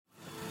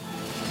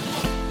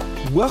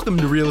Welcome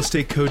to Real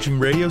Estate Coaching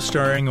Radio,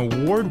 starring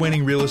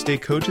award-winning real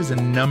estate coaches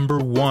and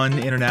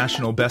 #1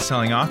 international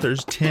best-selling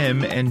authors,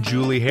 Tim and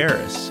Julie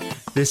Harris.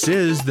 This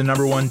is the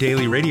 #1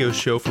 daily radio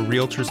show for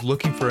realtors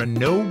looking for a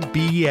no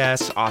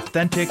BS,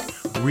 authentic,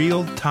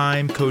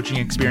 real-time coaching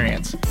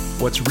experience.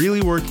 What's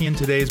really working in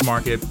today's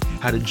market,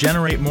 how to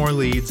generate more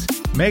leads,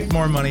 make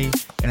more money,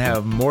 and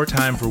have more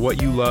time for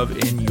what you love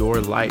in your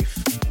life.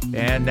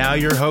 And now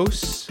your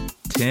hosts,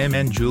 Tim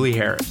and Julie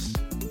Harris.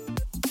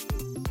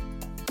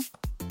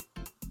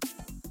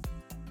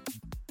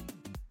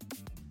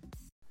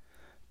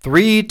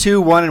 3,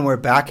 2, 1, and we're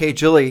back. Hey,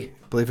 Julie,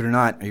 believe it or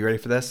not, are you ready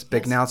for this?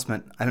 Big Yes.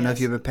 announcement. I don't know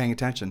if you've been paying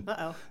attention.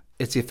 Uh-oh.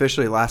 It's the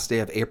officially last day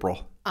of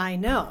April. I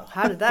know.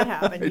 How did that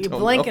happen? You don't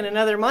blink know. and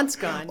another month's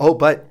gone. Oh,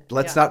 but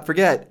let's not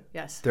forget,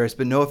 Yes. there's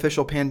been no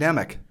official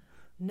pandemic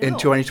in No.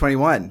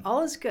 2021.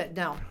 All is good.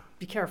 Now,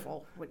 be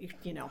careful what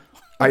you know.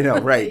 I know,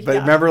 right. But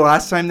Yeah. remember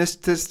last time this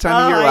time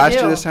of year, I last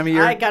year do. this time of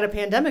year? I got a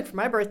pandemic for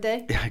my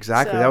birthday. Yeah,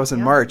 exactly. So, That was in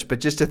yeah. March.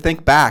 But just to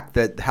think back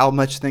that how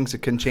much things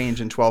can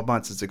change in 12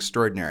 months is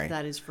extraordinary.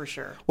 That is for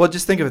sure. Well,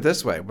 just think of it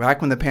this way.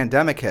 Back when the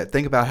pandemic hit,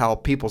 think about how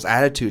people's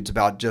attitudes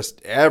about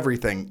just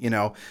everything,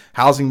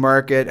 housing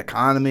market,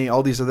 economy,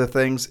 all these other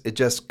things. It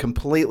just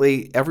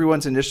completely,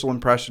 everyone's initial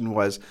impression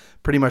was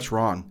pretty much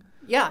wrong.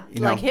 Yeah,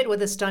 You like know. hit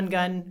with a stun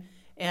gun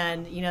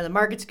and, the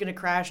market's going to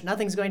crash.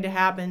 Nothing's going to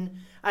happen.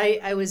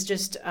 I was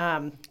just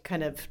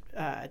kind of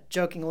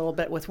joking a little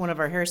bit with one of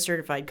our Harris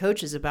certified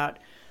coaches about,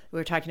 we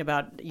were talking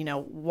about,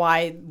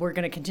 why we're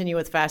going to continue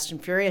with Fast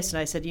and Furious. And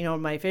I said,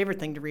 my favorite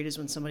thing to read is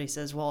when somebody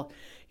says, well,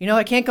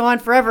 it can't go on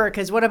forever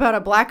because what about a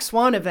black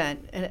swan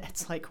event? And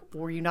it's like,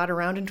 were you not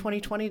around in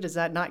 2020? Does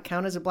that not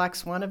count as a black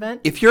swan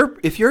event? If you're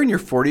in your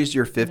 40s,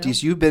 your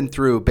 50s, you've been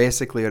through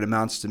basically what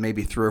amounts to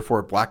maybe 3 or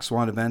 4 black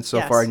swan events so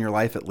Yes. far in your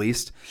life, at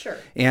least. Sure.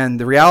 And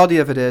the reality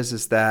of it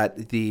is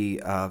that the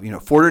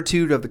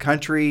fortitude of the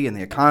country and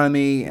the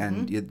economy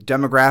and the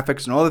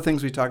demographics and all the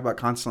things we talk about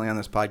constantly on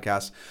this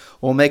podcast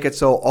will make it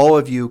so all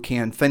of you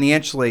can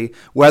financially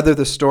weather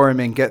the storm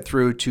and get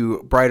through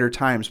to brighter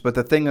times. But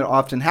the thing that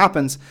often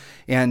happens,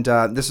 and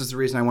this is the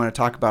reason I want to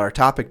talk about our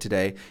topic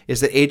today,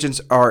 is that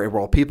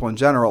people in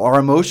general, are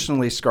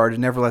emotionally scarred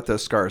and never let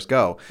those scars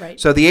go. Right.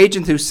 So the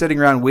agent who's sitting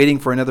around waiting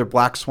for another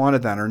black swan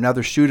event or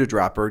another shoe to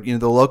drop or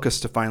the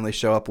locusts to finally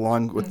show up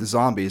along with the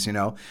zombies,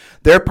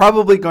 they're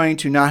probably going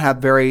to not have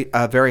very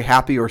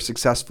happy or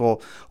successful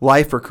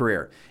life or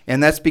career.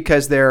 And that's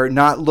because they're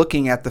not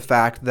looking at the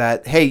fact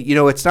that, hey,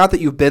 it's not that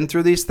you've been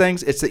through these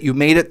things, it's that you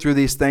made it through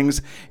these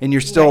things and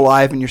you're still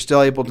alive and you're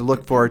still able to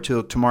look forward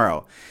to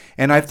tomorrow.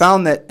 And I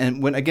found that,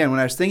 and when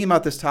I was thinking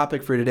about this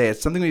topic for today,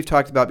 it's something we've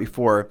talked about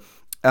before,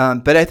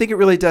 but I think it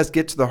really does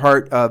get to the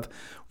heart of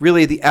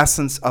really the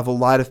essence of a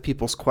lot of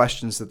people's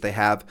questions that they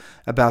have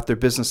about their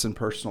business and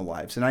personal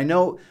lives. And I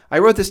know I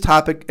wrote this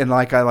topic, and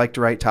I like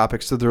to write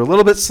topics, so they're a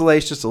little bit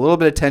salacious, a little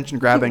bit attention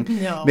grabbing,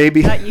 No,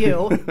 maybe not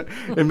you.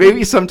 and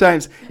maybe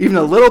sometimes even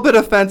a little bit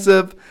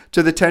offensive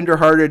to the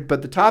tender-hearted.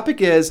 But the topic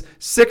is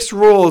 6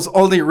 rules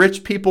only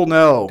rich people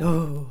know.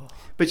 Oh.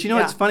 But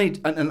Yeah. it's funny,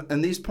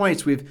 and these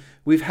points,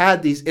 we've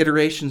had these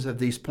iterations of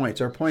these points.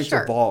 Our points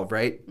Sure. evolve,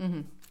 right?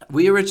 Mm-hmm.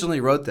 We originally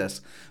wrote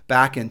this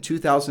back in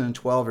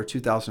 2012 or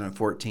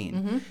 2014.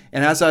 Mm-hmm.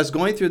 And as I was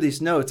going through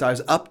these notes, I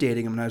was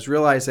updating them, and I was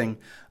realizing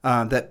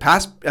that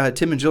past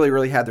Tim and Julie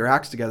really had their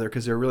acts together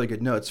because they're really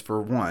good notes,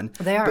 for one.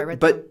 They are.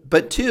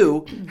 But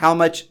 2, how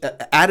much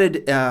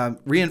added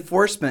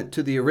reinforcement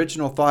to the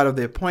original thought of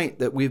the point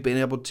that we've been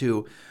able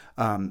to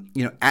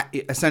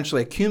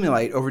essentially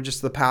accumulate over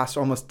just the past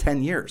almost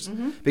 10 years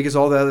because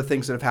all the other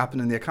things that have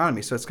happened in the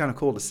economy. So it's kind of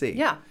cool to see.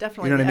 Yeah,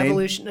 definitely. You know what the I mean?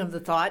 evolution of the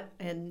thought.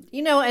 And,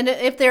 and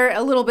if they're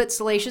a little bit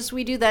salacious,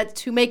 we do that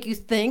to make you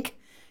think,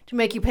 to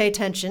make you pay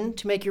attention,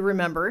 to make you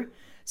remember.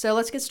 So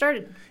let's get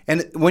started.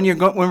 And when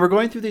we're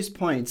going through these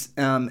points,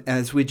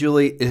 as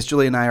Julie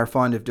and I are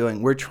fond of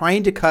doing, we're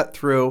trying to cut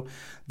through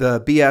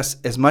the BS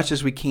as much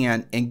as we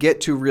can and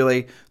get to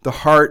really the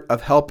heart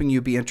of helping you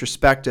be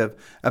introspective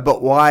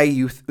about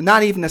why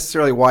not even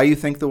necessarily why you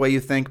think the way you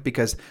think,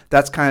 because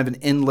that's kind of an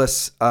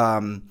endless,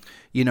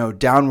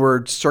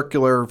 downward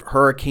circular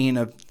hurricane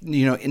of,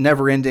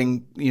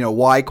 never-ending,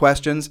 why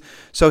questions.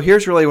 So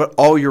here's really what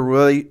all you're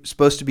really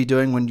supposed to be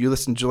doing when you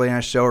listen to Julie and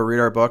I's show or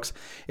read our books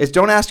is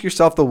don't ask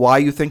yourself the why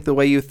you think the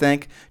way you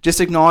think. Just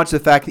acknowledge the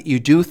fact that you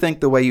do think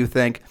the way you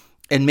think,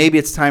 and maybe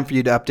it's time for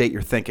you to update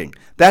your thinking.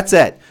 That's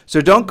it. So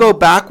don't go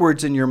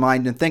backwards in your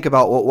mind and think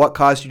about what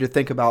caused you to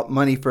think about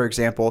money, for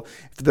example,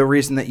 for the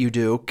reason that you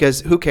do, because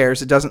who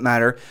cares? It doesn't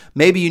matter.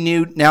 Maybe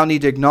you now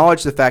need to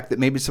acknowledge the fact that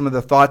maybe some of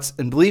the thoughts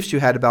and beliefs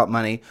you had about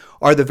money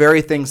are the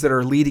very things that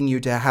are leading you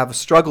to have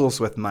struggles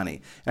with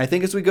money. And I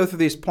think as we go through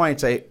these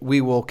points,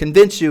 we will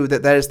convince you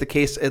that is the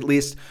case, at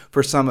least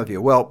for some of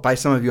you. Well, by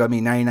some of you, I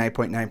mean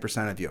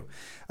 99.9% of you.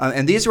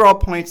 And these are all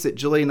points that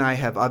Julie and I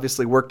have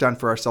obviously worked on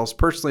for ourselves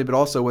personally, but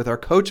also with our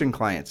coaching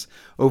clients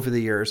over the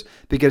years,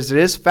 because it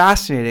is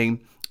fascinating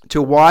to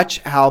watch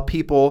how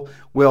people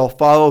will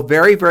follow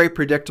very, very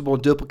predictable,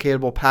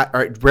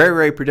 very,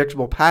 very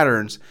predictable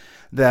patterns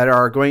that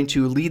are going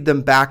to lead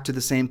them back to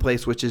the same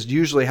place, which is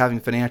usually having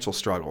financial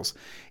struggles.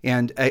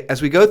 And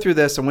as we go through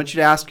this, I want you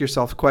to ask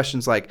yourself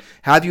questions like,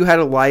 have you had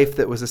a life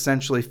that was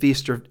essentially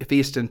feast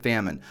and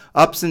famine,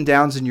 ups and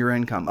downs in your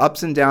income,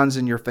 ups and downs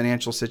in your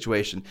financial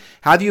situation?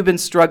 Have you been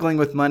struggling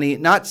with money,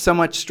 not so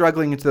much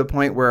struggling to the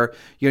point where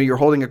you're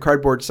holding a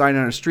cardboard sign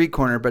on a street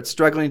corner, but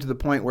struggling to the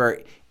point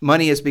where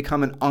money has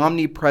become an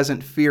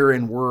omnipresent fear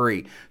and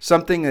worry,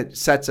 something that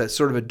sets a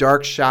sort of a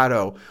dark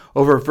shadow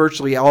over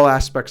virtually all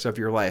aspects of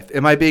your life.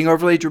 Am I being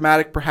overly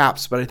dramatic?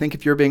 Perhaps, but I think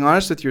if you're being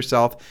honest with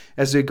yourself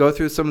as we go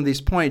through some of these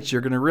points,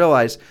 you're going to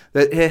realize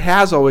that it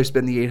has always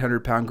been the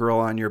 800-pound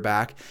gorilla on your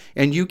back,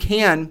 and you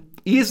can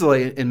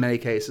easily, in many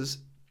cases,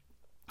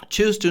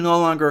 choose to no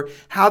longer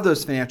have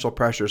those financial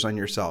pressures on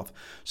yourself.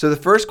 So the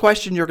first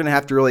question you're going to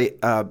have to really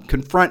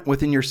confront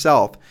within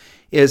yourself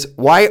is,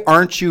 why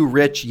aren't you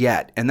rich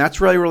yet? And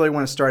that's really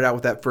want to start out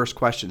with that first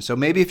question. So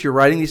maybe if you're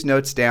writing these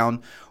notes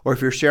down, or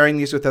if you're sharing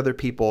these with other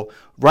people,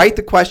 write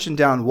the question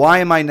down, why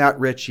am I not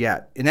rich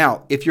yet? And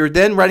now, if you're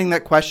then writing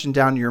that question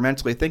down, you're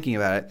mentally thinking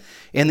about it,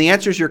 and the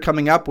answers you're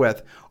coming up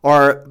with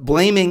are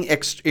blaming,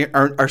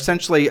 are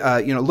essentially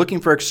looking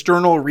for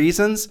external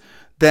reasons,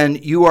 then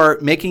you are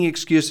making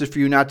excuses for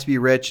you not to be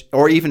rich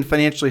or even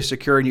financially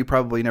secure, and you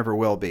probably never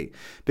will be.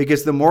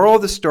 Because the moral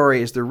of the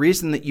story is the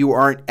reason that you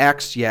aren't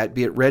X yet,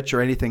 be it rich or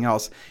anything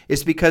else,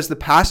 is because the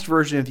past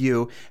version of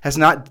you has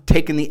not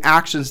taken the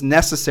actions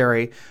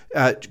necessary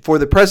for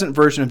the present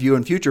version of you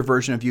and future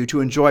version of you to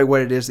enjoy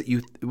what it is that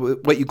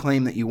what you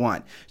claim that you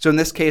want. So in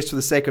this case, for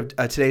the sake of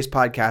today's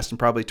podcast and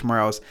probably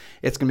tomorrow's,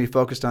 it's going to be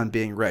focused on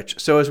being rich.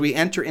 So as we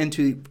enter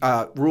into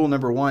rule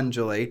number 1,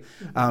 Julie,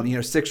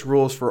 6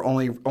 rules for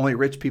only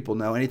rich people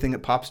know. Anything that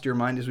pops to your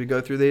mind as we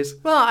go through these?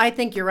 Well, I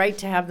think you're right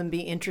to have them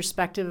be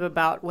introspective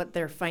about what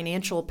their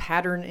financial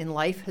pattern in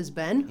life has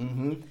been.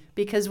 Mm-hmm.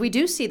 Because we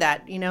do see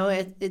that,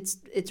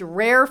 it's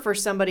rare for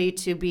somebody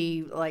to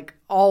be like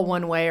all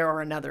one way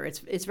or another.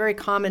 It's very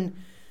common.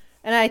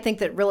 And I think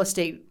that real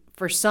estate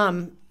for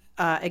some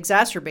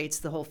exacerbates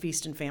the whole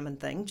feast and famine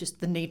thing, just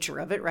the nature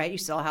of it, right? You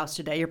sell a house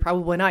today, you're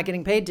probably not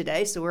getting paid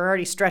today. So we're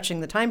already stretching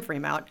the time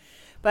frame out.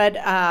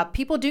 But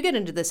people do get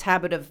into this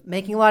habit of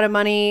making a lot of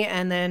money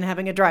and then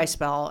having a dry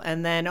spell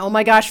and then, oh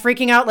my gosh,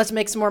 freaking out, let's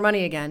make some more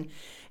money again.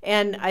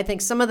 And I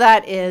think some of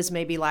that is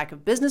maybe lack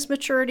of business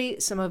maturity.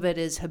 Some of it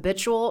is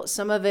habitual.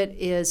 Some of it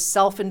is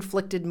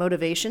self-inflicted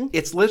motivation.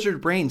 It's lizard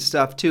brain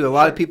stuff too. A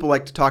lot of people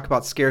like to talk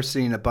about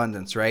scarcity and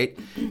abundance, right?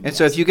 And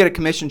so if you get a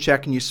commission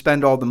check and you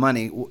spend all the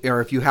money,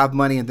 or if you have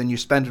money and then you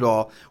spend it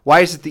all,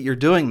 why is it that you're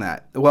doing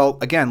that? Well,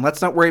 again,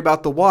 let's not worry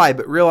about the why,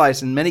 but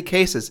realize in many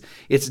cases,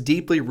 it's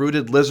deeply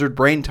rooted lizard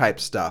brain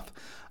type stuff.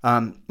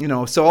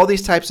 So all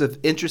these types of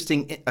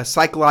interesting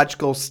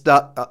psychological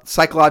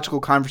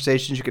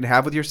conversations you can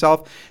have with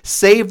yourself,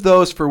 save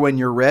those for when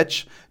you're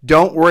rich.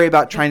 Don't worry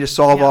about trying to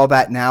solve all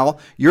that now.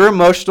 Your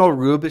emotional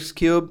Rubik's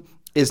Cube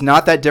is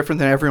not that different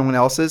than everyone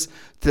else's.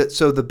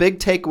 So the big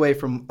takeaway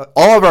from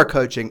all of our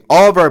coaching,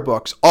 all of our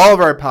books, all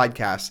of our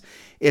podcasts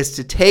is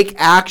to take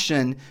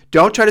action.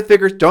 Don't try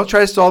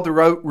to solve the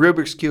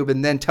Rubik's Cube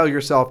and then tell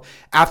yourself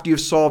after you've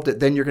solved it,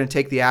 then you're going to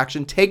take the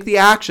action. Take the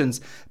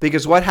actions,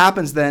 because what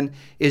happens then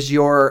is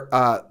your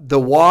the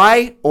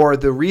why, or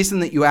the reason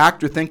that you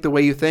act or think the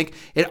way you think,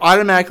 it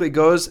automatically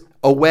goes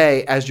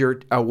away as you're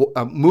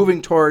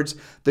moving towards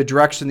the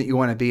direction that you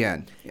want to be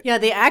in. Yeah,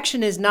 the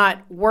action is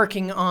not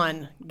working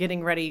on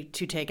getting ready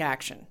to take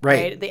action.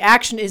 Right. The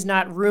action is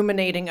not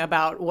ruminating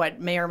about what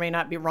may or may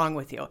not be wrong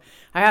with you.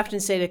 I often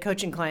say to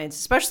coaching clients,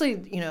 especially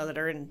that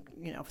are in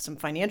some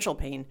financial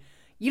pain,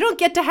 you don't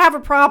get to have a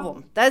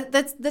problem.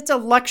 That's a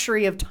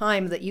luxury of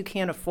time that you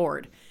can't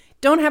afford.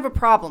 Don't have a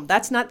problem.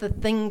 That's not the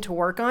thing to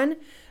work on.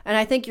 And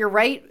I think you're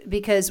right,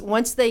 because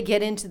once they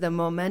get into the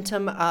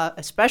momentum,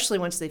 especially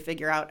once they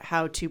figure out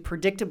how to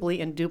predictably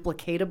and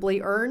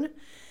duplicatably earn,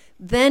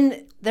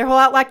 then their whole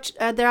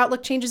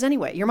outlook changes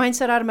anyway. Your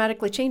mindset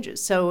automatically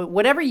changes. So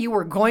whatever you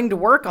were going to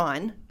work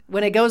on,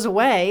 when it goes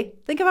away,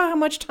 think about how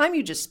much time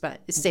you just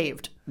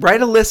saved.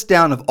 Write a list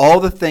down of all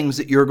the things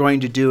that you're going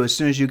to do as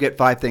soon as you get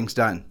 5 things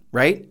done,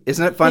 right?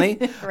 Isn't it funny?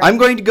 Right. I'm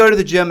going to go to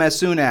the gym as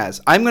soon as.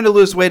 I'm going to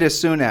lose weight as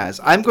soon as.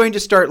 I'm going to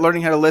start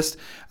learning how to list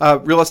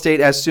real estate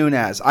as soon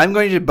as. I'm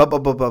going to blah, blah,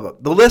 blah, blah, blah.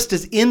 The list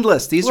is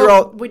endless. These are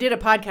all... We did a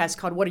podcast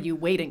called What Are You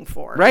Waiting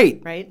For? Right.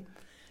 Right?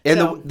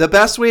 And the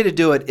best way to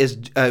do it is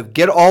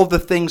get all the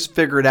things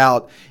figured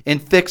out and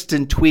fixed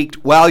and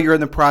tweaked while you're in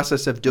the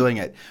process of doing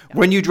it. Yeah.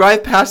 When you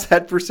drive past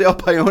that for sale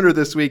by owner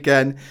this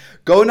weekend,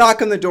 go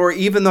knock on the door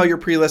even though your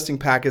pre-listing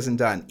pack isn't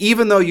done,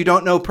 even though you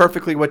don't know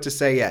perfectly what to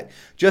say yet.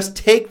 Just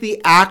take the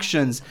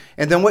actions,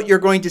 and then what you're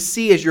going to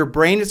see is your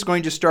brain is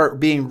going to start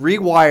being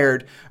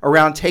rewired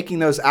around taking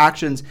those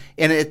actions,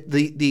 and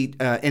the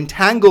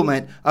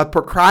entanglement of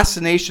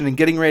procrastination and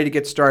getting ready to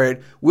get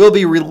started will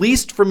be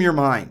released from your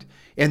mind.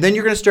 And then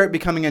you're going to start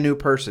becoming a new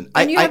person.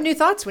 And you have new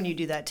thoughts when you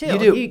do that too. You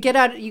do. You get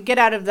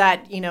out of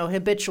that,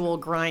 habitual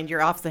grind.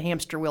 You're off the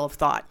hamster wheel of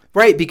thought.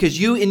 Right, because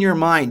you in your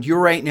mind, you're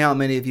right now,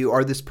 many of you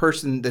are this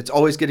person that's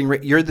always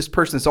you're this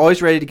person that's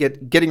always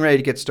getting ready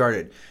to get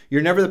started.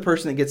 You're never the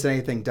person that gets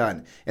anything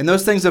done. And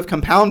those things have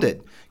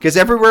compounded because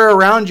everywhere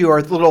around you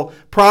are little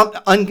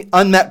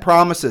unmet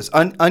promises,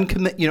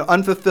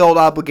 unfulfilled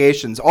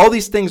obligations. All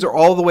these things are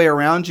all the way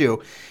around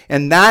you.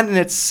 And that in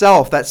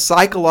itself, that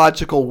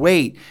psychological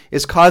weight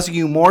is causing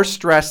you more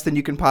stress than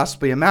you can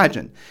possibly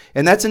imagine.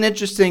 And that's an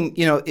interesting,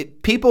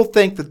 people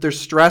think that there's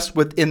stress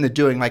within the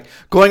doing, like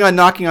going on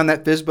knocking on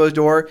that FSBO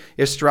door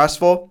is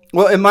stressful.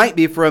 Well, it might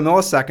be for a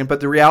millisecond, but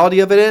the reality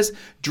of it is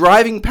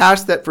driving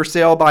past that for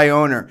sale by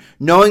owner,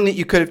 knowing that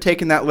you could have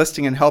taken that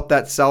listing and helped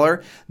that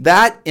seller,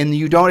 and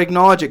you don't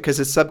acknowledge it because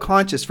it's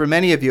subconscious for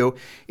many of you,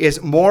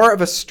 is more of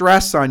a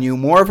stress on you,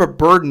 more of a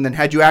burden than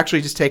had you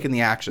actually just taken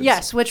the actions.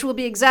 Yes, which will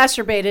be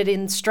exacerbated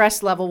in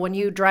stress level when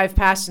you drive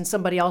past and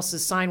somebody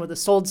else's sign with a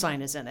sold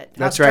sign is in it.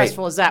 That's How right.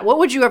 stressful is that? What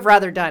would you have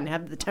rather done?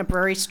 Have the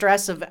temporary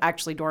stress of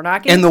actually door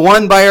knocking? And the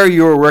one buyer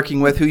you were working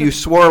with who you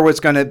swore was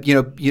going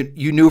to,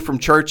 you knew from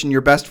church and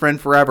your best friend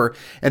forever,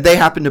 and they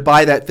happened to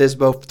buy that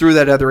FSBO through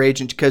that other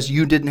agent because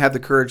you didn't have the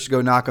courage to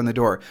go knock on the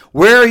door.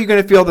 Where are you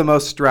going to feel the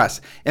most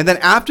stress? And then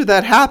after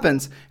that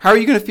happens, how are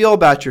you going to feel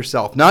about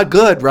yourself? Not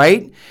good,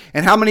 right?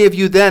 And how many of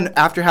you then,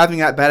 after having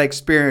that bad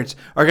experience,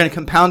 are going to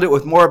compound it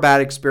with more bad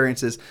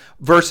experiences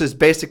versus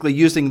basically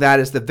using that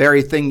as the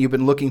very thing you've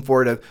been looking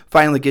for to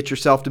finally get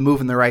yourself to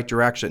move in the right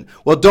direction?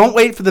 Well, don't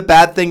wait for the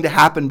bad thing to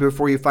happen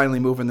before you finally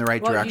move in the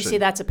right direction. You see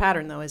that's a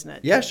pattern though, isn't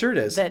it? Yeah, sure it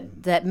is.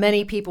 That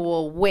many people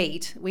will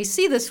wait. We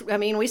see this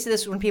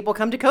when people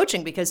come to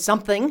coaching because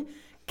something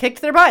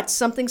kicked their butts,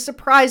 something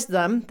surprised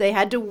them. They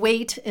had to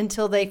wait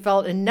until they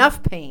felt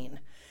enough pain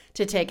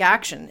to take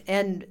action.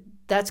 And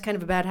that's kind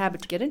of a bad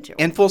habit to get into.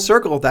 And full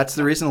circle, that's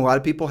the reason a lot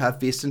of people have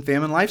feast and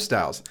famine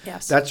lifestyles.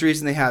 Yes. That's the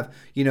reason they have,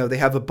 they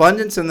have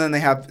abundance and then they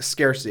have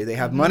scarcity. They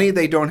have money,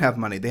 they don't have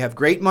money. They have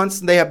great months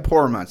and they have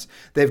poor months.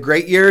 They have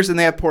great years and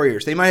they have poor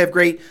years. They might have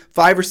great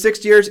 5 or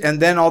 6 years and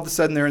then all of a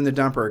sudden they're in the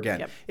dumper again.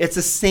 Yep. It's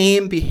the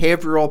same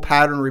behavioral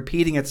pattern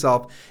repeating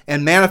itself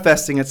and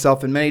manifesting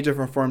itself in many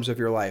different forms of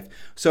your life.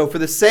 So for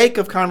the sake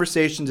of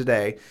conversation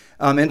today,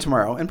 and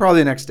tomorrow, and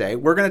probably the next day,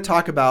 we're going to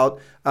talk about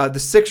the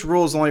 6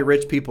 rules only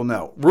rich people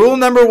know. Rule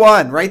number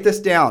 1, write this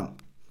down.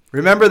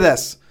 Remember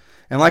this.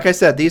 And like I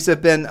said, these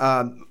have been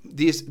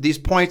these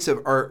points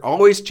are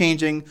always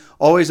changing,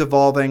 always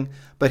evolving.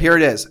 But here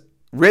it is.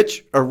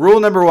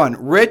 Rule number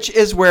 1. Rich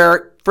is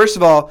where, first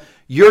of all,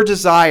 your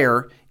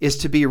desire is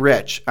to be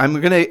rich. I'm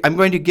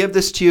going to give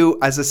this to you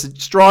as the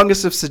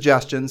strongest of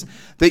suggestions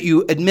that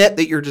you admit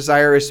that your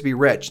desire is to be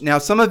rich. Now,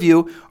 some of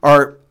you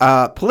are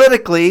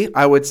politically,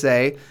 I would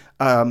say,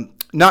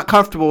 not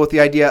comfortable with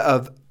the idea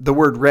of the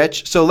word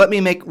rich. So let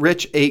me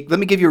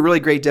give you a really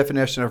great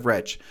definition of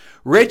rich.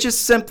 Rich is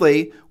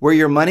simply where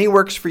your money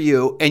works for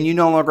you and you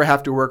no longer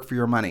have to work for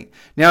your money.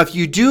 Now, if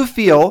you do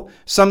feel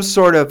some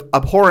sort of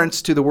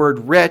abhorrence to the word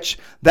rich,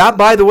 that,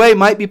 by the way,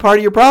 might be part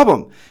of your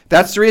problem.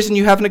 That's the reason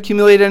you haven't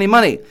accumulated any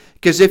money.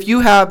 Because if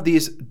you have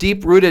these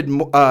deep-rooted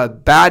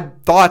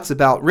bad thoughts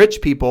about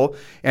rich people,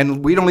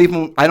 and I don't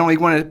even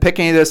want to pick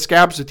any of those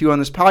scabs with you on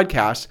this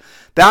podcast,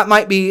 that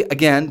might be,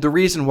 again, the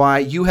reason why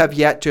you have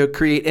yet to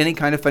create any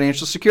kind of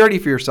financial security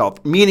for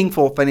yourself,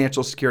 meaningful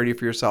financial security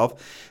for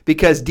yourself,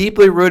 because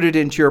deeply rooted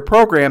into your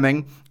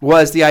programming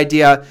was the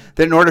idea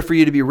that in order for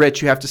you to be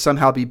rich, you have to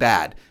somehow be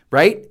bad,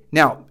 right?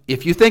 Now,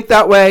 if you think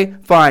that way,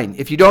 fine.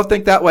 If you don't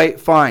think that way,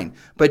 fine.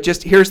 But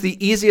just here's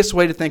the easiest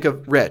way to think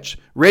of rich.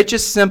 Rich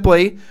is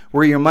simply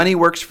where your money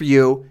works for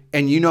you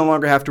and you no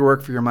longer have to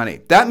work for your money.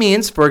 That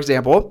means, for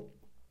example,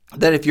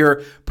 that if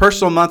your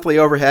personal monthly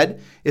overhead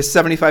is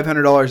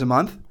 $7,500 a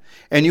month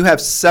and you have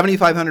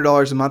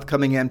 $7,500 a month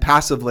coming in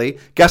passively,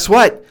 guess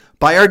what?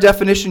 By our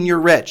definition, you're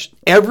rich.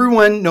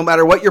 Everyone, no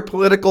matter what your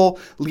political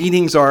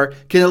leanings are,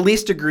 can at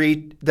least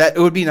agree that it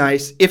would be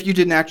nice if you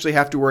didn't actually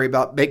have to worry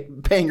about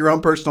paying your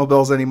own personal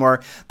bills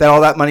anymore, that all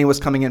that money was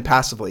coming in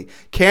passively.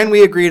 Can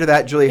we agree to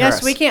that, Julie Harris?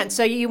 Yes, we can.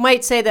 So you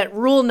might say that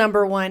rule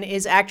number 1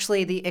 is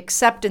actually the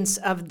acceptance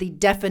of the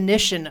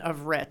definition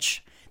of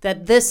rich,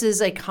 that this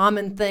is a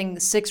common thing,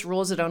 the 6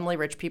 rules that only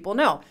rich people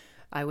know.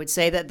 I would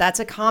say that that's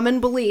a common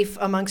belief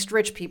amongst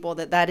rich people,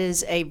 that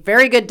is a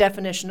very good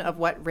definition of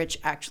what rich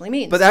actually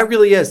means. But that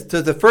really is.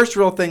 So the first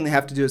real thing they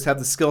have to do is have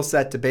the skill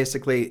set to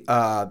basically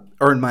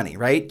earn money,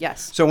 right?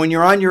 Yes. So when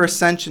you're on your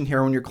ascension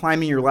here, when you're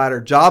climbing your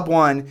ladder, job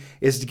 1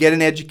 is to get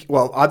an education.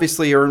 Well,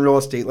 obviously you're in real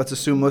estate. Let's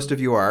assume most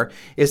of you are.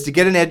 Is to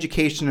get an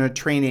education and a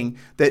training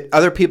that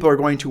other people are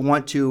going to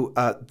want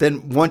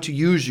to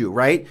use you,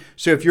 right?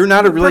 So if you're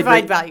not a really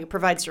provide value,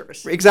 provide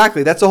service.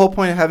 Exactly. That's the whole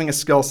point of having a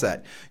skill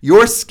set.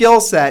 Your skill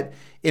set,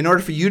 in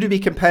order for you to be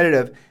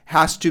competitive,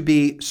 has to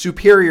be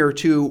superior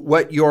to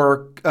what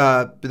your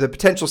the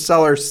potential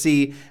sellers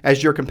see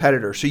as your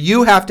competitor. So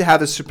you have to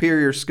have a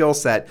superior skill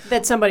set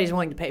that somebody's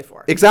willing to pay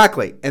for.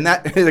 Exactly. And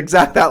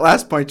that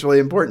last point's really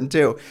important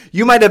too.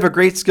 You might have a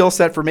great skill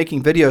set for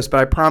making videos, but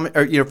I promise,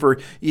 or for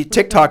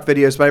TikTok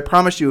videos, but I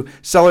promise you,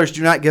 sellers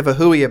do not give a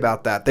hooey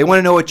about that. They want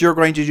to know what you're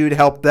going to do to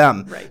help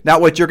them,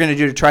 not what you're going to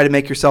do to try to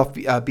make yourself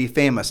be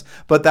famous.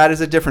 But that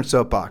is a different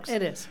soapbox.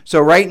 It is. So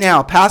right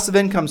now, passive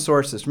income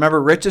sources.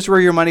 Remember, rich is where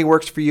your money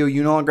works for you.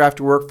 You no longer have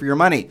to work for your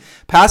money.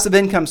 Passive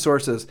income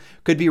sources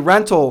could be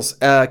rentals,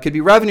 could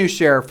be revenue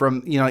share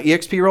from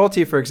EXP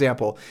Royalty, for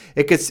example.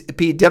 It could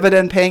be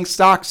dividend paying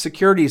stocks,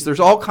 securities. There's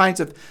all kinds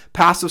of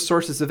passive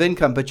sources of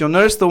income, but you'll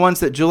notice the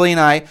ones that Julie and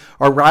I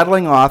are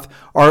rattling off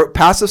are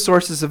passive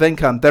sources of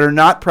income that are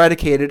not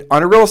predicated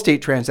on a real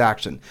estate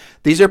transaction.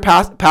 These are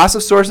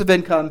passive source of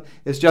income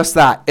is just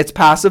that. It's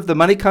passive. The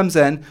money comes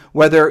in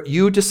whether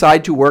you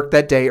decide to work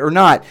that day or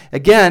not.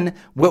 Again,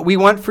 what we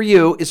want for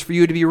you is for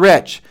you to be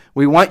rich.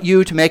 We want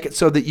you to make it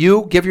so that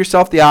you give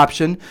yourself the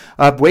option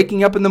of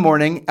waking up in the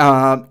morning,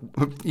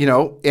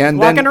 and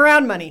walking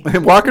around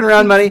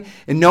money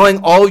and knowing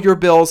all your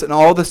bills and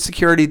all the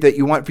security that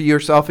you want for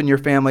yourself and your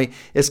family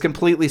is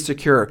completely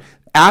secure.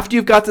 After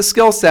you've got the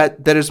skill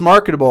set that is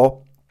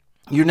marketable,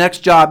 your next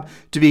job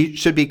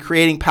should be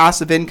creating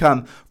passive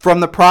income from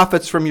the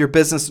profits from your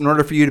business in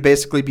order for you to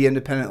basically be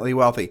independently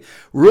wealthy.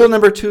 Rule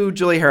number 2,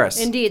 Julie Harris.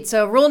 Indeed.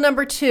 So rule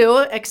number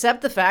 2,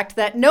 accept the fact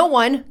that no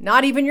one,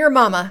 not even your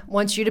mama,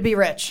 wants you to be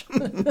rich.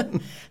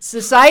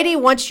 Society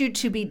wants you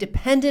to be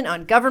dependent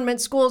on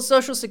government, schools,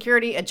 Social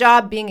Security, a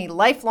job, being a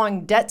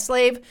lifelong debt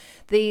slave.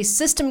 The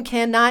system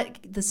can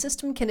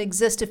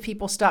exist if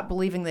people stop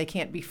believing they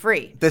can't be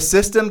free. The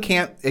system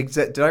can't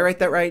exist. Did I write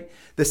that right?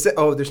 There's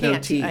no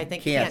T. I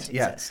think can't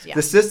exist. Yeah.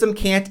 The system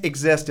can't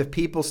exist if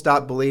people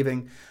stop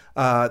believing.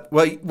 In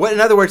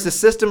other words, the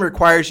system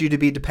requires you to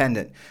be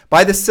dependent.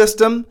 By the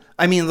system,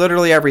 I mean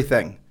literally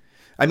everything.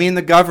 I mean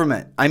the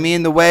government. I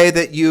mean the way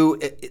that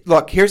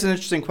look, here's an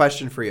interesting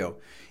question for you.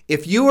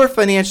 If you were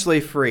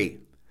financially free,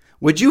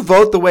 would you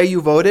vote the way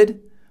you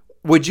voted?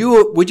 Would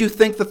you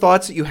think the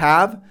thoughts that you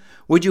have?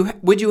 Would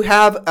you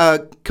have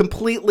a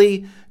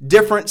completely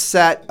different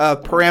set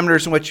of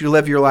parameters in which you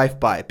live your life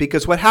by?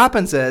 Because what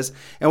happens is,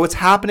 and what's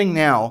happening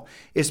now,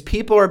 is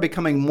people are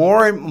becoming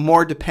more and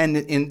more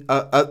dependent in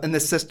the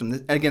system.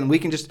 And again,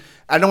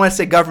 I don't want to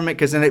say government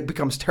because then it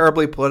becomes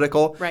terribly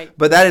political. Right.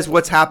 But that is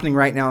what's happening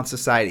right now in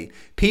society.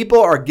 People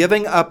are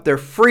giving up their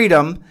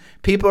freedom.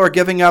 People are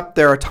giving up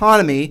their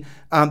autonomy.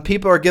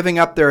 People are giving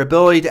up their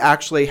ability to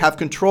actually have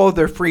control of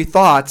their free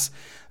thoughts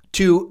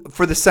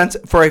for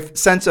a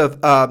sense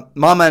of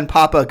mama and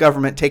papa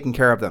government taking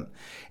care of them.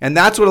 And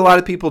that's what a lot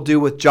of people do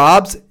with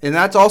jobs. And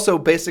that's also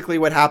basically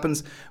what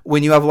happens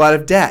when you have a lot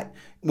of debt.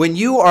 When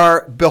you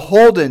are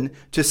beholden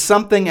to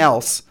something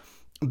else,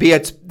 be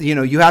it,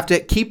 you have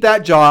to keep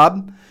that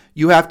job.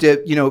 You have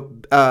to,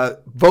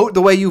 vote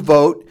the way you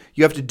vote.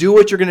 You have to do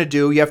what you're going to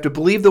do. You have to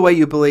believe the way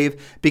you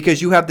believe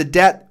because you have the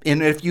debt.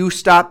 And if you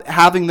stop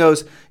taking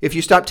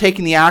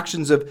the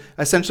actions of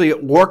essentially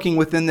working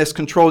within this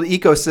controlled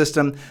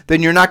ecosystem,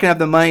 then you're not going to have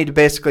the money to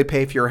basically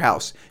pay for your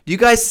house. Do you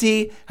guys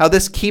see how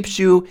this keeps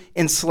you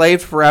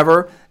enslaved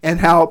forever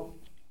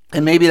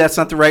and maybe that's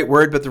not the right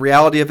word, but the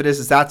reality of it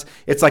is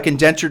it's like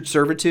indentured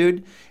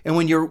servitude. And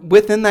when you're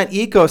within that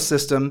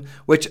ecosystem,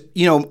 which,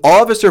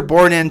 all of us are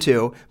born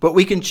into, but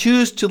we can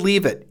choose to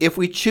leave it if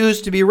we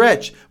choose to be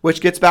rich, which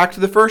gets back to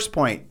the first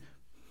point.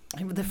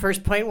 The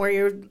first point where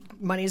your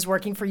money is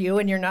working for you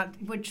and you're not,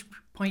 which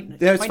point?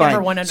 That's point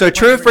fine. So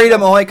true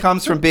freedom only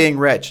comes from being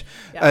rich.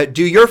 Yeah.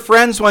 Do your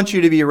friends want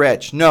you to be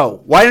rich?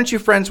 No. Why don't your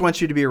friends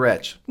want you to be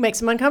rich?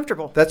 Makes them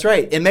uncomfortable. That's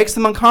right. It makes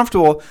them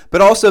uncomfortable,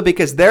 but also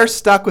because they're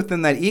stuck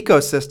within that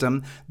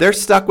ecosystem. They're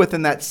stuck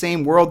within that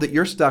same world that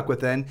you're stuck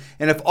within.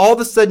 And if all of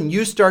a sudden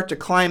you start to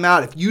climb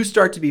out, if you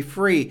start to be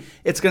free,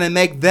 it's going to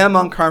make them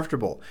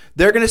uncomfortable.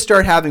 They're going to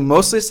start having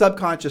mostly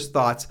subconscious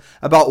thoughts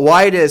about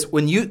why it is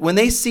when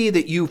they see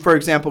that you, for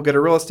example, get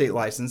a real estate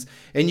license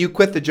and you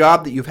quit the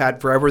job that you've had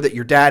forever, that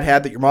your dad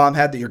had, that your mom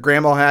had, that your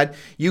grandma had,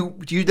 you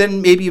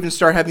then maybe even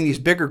start having these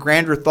bigger,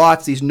 grander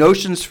thoughts, these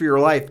notions for your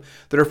life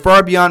that are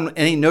far beyond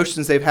any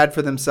notions they've had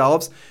for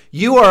themselves.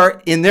 You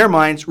are, in their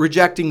minds,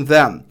 rejecting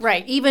them.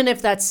 Right. Even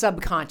if that's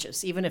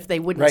subconscious, even if they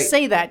wouldn't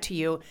say that to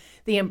you,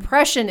 the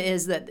impression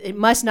is that it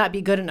must not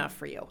be good enough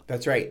for you.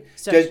 That's right.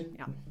 So,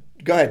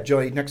 Go ahead,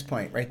 Joey. Next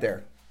point right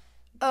there.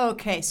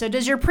 Okay, so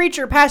does your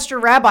preacher, pastor,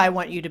 rabbi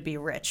want you to be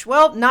rich?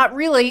 Well, not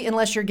really,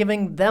 unless you're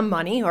giving them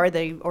money or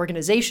the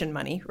organization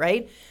money,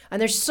 right? And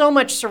there's so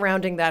much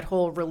surrounding that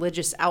whole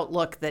religious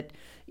outlook that,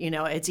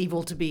 it's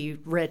evil to be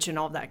rich and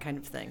all that kind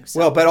of thing.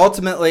 So. Well, but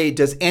ultimately,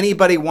 does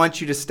anybody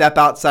want you to step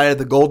outside of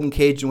the golden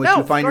cage in which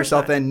you find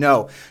yourself in?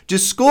 No. Do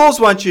schools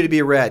want you to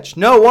be rich?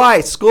 No.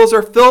 Why? Schools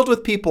are filled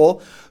with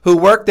people who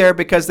work there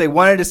because they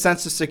wanted a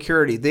sense of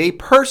security. They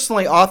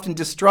personally often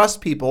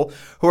distrust people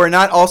who are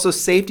not also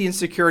safety and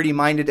security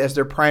minded as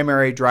their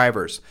primary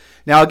drivers.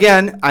 Now,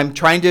 again, I'm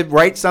trying to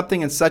write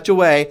something in such a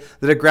way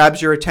that it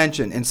grabs your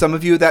attention. And some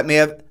of you that may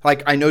have,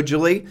 like I know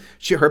Julie,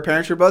 her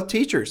parents were both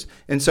teachers.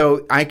 And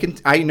so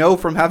I know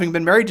from having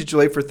been married to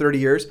Julie for 30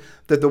 years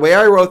that the way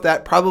I wrote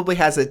that probably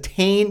has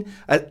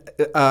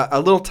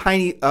a little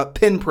tiny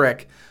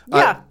pinprick.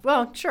 Yeah,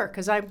 well, sure,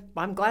 because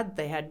I'm glad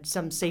they had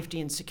some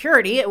safety and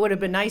security. It would have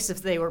been nice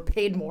if they were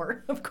paid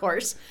more, of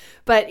course.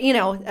 But,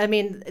 I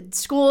mean,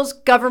 schools,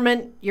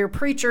 government, your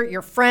preacher,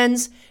 your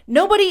friends,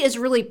 nobody is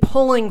really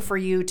pulling for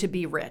you to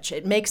be rich.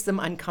 It makes them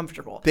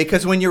uncomfortable.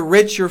 Because when you're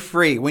rich, you're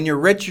free. When you're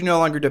rich, you're no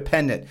longer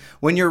dependent.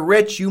 When you're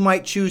rich, you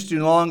might choose to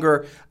no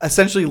longer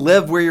essentially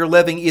live where you're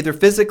living, either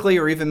physically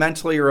or even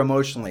mentally or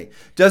emotionally.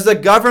 Does the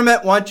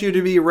government want you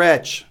to be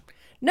rich?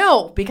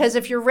 No, because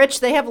if you're rich,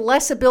 they have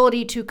less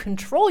ability to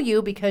control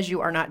you because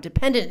you are not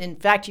dependent. In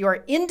fact, you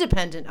are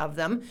independent of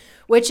them,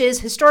 which is,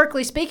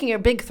 historically speaking, a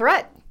big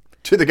threat.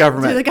 To the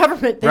government.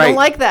 They don't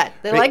like that.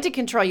 They like to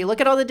control you.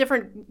 Look at all the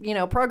different,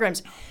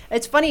 programs.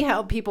 It's funny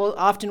how people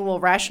often will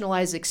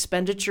rationalize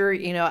expenditure,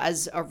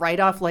 as a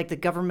write-off, like the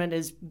government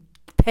is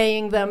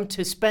paying them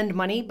to spend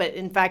money, but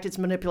in fact, it's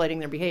manipulating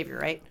their behavior,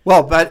 right?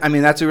 Well, but I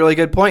mean, that's a really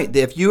good point.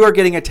 If you are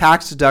getting a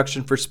tax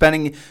deduction for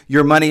spending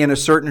your money in a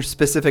certain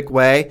specific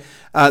way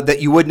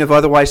that you wouldn't have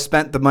otherwise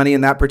spent the money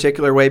in that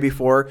particular way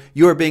before,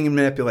 you are being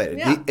manipulated.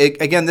 Yeah.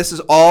 Again, this is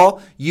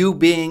all you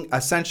being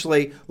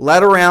essentially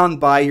led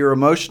around by your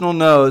emotional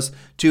nose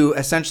to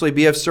essentially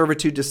be of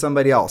servitude to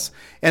somebody else.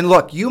 And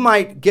look, you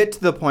might get to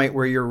the point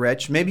where you're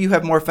rich. Maybe you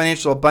have more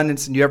financial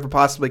abundance than you ever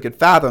possibly could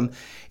fathom.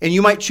 And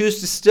you might choose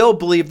to still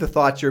believe the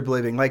thoughts you're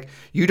believing. Like,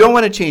 you don't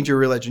want to change your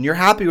religion. You're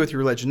happy with your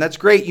religion. That's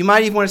great. You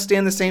might even want to stay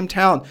in the same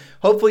town.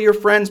 Hopefully your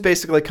friends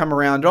basically come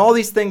around and all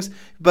these things.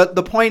 But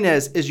the point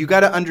is you got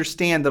to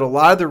understand that a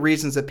lot of the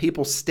reasons that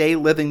people stay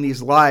living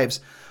these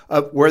lives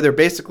where they're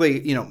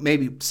basically,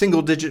 maybe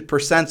single-digit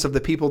percents of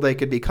the people they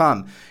could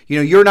become.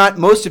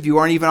 Most of you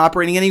aren't even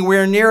operating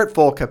anywhere near at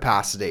full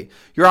capacity.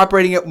 You're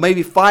operating at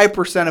maybe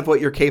 5% of what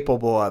you're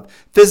capable of,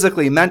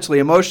 physically, mentally,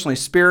 emotionally,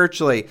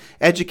 spiritually,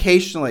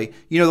 educationally.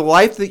 The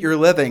life that you're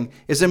living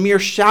is a mere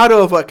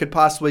shadow of what could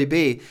possibly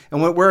be. And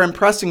what we're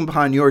impressing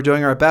upon you, or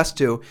doing our best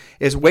to,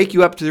 is wake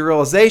you up to the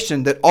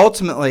realization that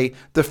ultimately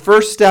the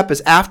first step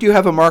is, after you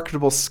have a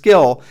marketable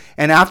skill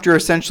and after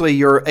essentially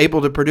you're able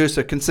to produce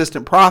a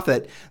consistent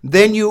profit,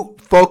 then you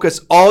focus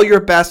all your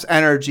best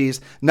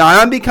energies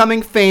not on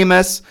becoming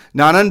famous,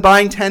 not on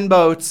buying 10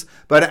 boats,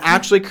 but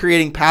actually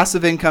creating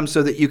passive income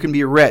so that you can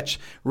be rich.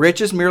 Rich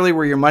is merely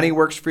where your money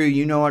works for you.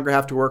 You no longer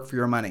have to work for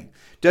your money.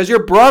 Does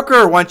your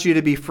broker want you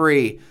to be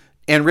free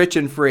and rich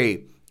and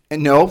free?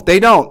 And no, they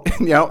don't.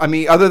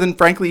 Other than,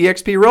 frankly,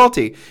 eXp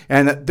Realty.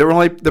 And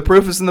the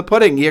proof is in the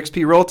pudding.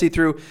 eXp Realty,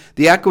 through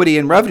the equity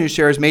and revenue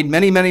shares, made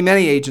many, many,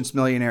 many agents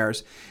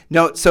millionaires.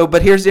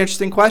 But here's the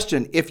interesting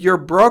question. If you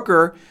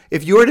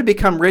were to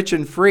become rich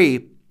and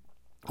free,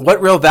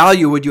 what real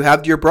value would you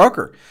have to your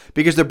broker?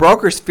 Because the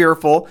broker's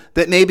fearful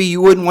that maybe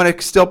you wouldn't want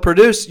to still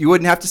produce. You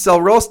wouldn't have to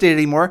sell real estate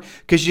anymore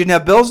because you didn't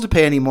have bills to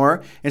pay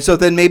anymore. And so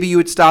then maybe you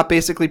would stop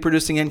basically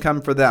producing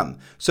income for them.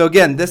 So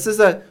again, this is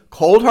a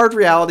cold, hard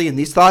reality, and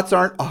these thoughts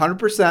aren't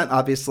 100%,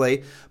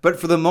 obviously. But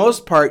for the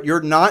most part,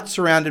 you're not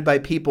surrounded by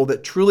people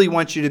that truly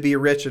want you to be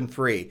rich and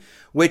free.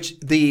 Which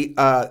the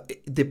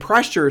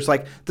pressures,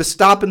 like the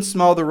stop and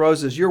smell the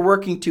roses, you're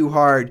working too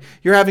hard,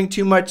 you're having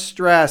too much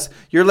stress,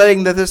 you're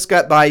letting this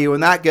get by you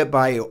and that get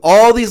by you.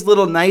 All these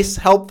little nice,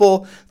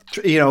 helpful,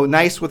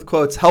 nice with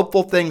quotes,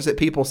 helpful things that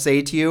people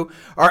say to you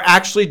are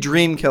actually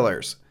dream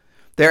killers.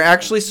 They're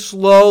actually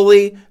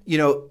slowly,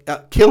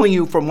 killing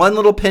you from one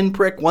little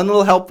pinprick, one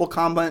little helpful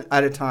comment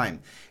at a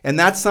time. And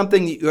that's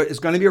something that is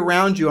going to be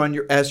around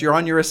you as you're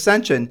on your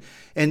ascension.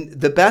 And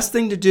the best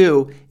thing to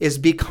do is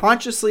be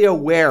consciously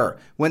aware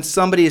when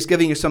somebody is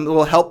giving you some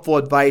little helpful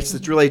advice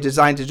that's really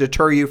designed to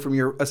deter you from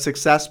your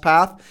success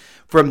path,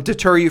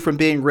 deter you from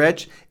being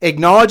rich.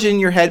 Acknowledge it in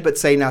your head, but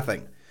say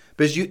nothing.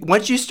 Because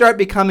once you start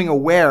becoming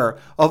aware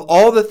of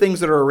all the things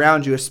that are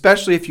around you,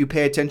 especially if you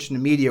pay attention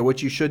to media,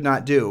 which you should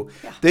not do,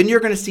 then you're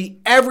going to see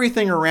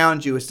everything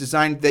around you is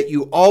designed that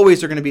you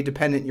always are going to be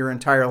dependent your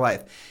entire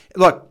life.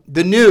 Look,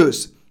 the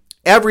news,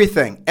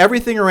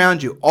 everything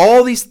around you,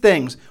 all these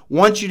things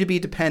want you to be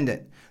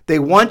dependent. They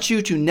want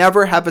you to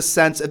never have a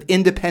sense of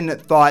independent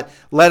thought,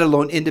 let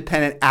alone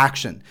independent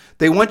action.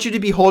 They want you to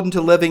be beholden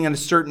to living in a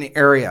certain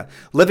area,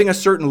 living a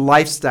certain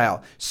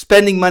lifestyle,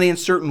 spending money in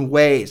certain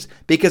ways,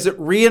 because it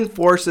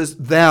reinforces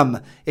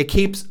them. It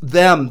keeps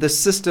them, the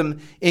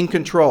system, in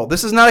control.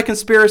 This is not a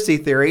conspiracy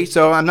theory,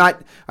 so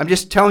I'm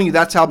just telling you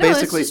that's how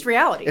basically. It's just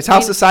reality. It's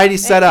how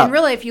society's set up. And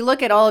really, if you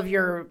look at all of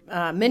your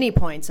mini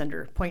points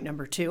under point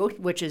number 2,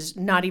 which is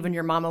not even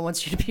your mama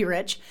wants you to be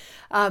rich,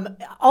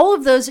 All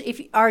of those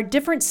are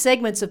different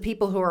segments of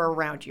people who are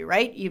around you,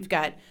 right? You've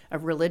got a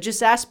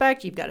religious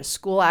aspect, you've got a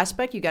school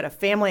aspect, you've got a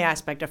family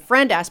aspect, a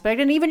friend aspect,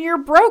 and even your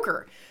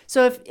broker.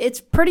 So if it's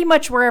pretty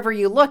much wherever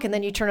you look, and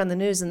then you turn on the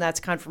news and that's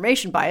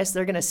confirmation bias,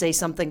 they're going to say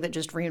something that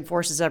just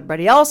reinforces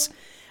everybody else.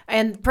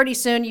 And pretty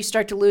soon you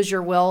start to lose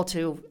your will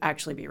to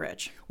actually be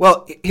rich.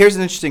 Well, here's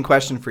an interesting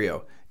question for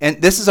you.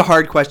 And this is a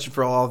hard question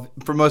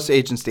for most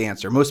agents to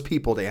answer, most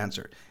people to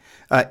answer.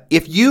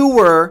 If you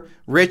were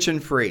rich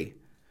and free,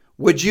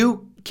 would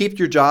you keep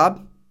your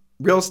job?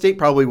 Real estate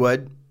probably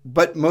would.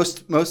 But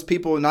most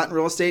people not in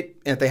real estate,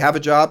 if they have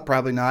a job,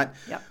 probably not.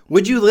 Yep.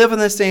 Would you live in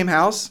the same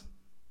house?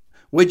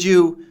 Would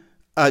you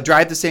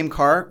drive the same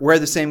car, wear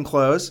the same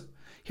clothes?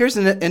 Here's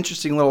an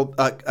interesting little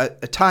a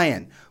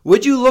tie-in.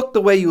 Would you look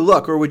the way you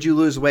look, or would you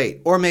lose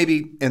weight? Or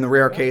maybe, in the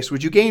rare case,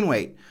 would you gain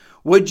weight?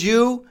 Would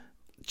you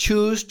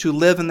choose to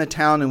live in the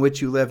town in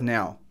which you live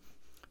now?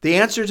 The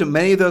answer to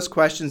many of those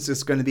questions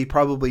is going to be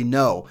probably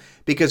no,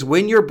 because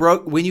when you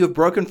have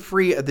broken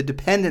free of the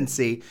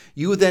dependency,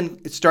 you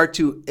then start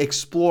to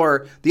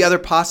explore the other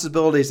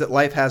possibilities that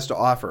life has to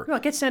offer. Well,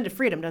 it gets down to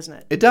freedom, doesn't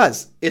it? It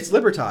does. It's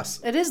libertas.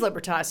 It is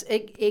libertas.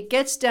 It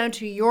gets down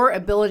to your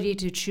ability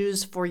to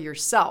choose for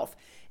yourself.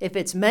 If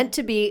it's meant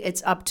to be,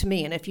 it's up to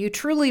me. And if you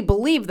truly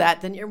believe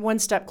that, then you're one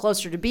step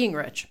closer to being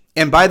rich.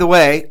 And by the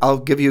way, I'll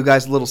give you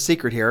guys a little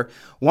secret here.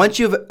 Once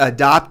you've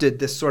adopted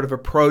this sort of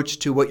approach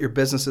to what your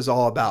business is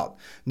all about,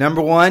 number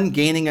one,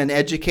 gaining an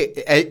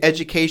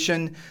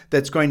education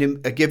that's going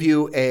to give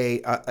you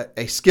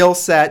a skill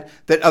set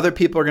that other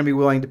people are going to be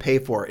willing to pay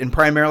for, and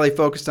primarily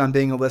focused on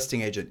being a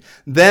listing agent.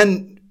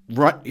 Then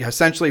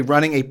essentially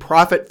running a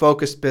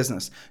profit-focused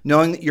business,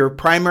 knowing that your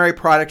primary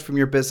product from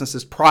your business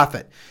is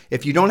profit.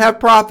 If you don't have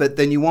profit,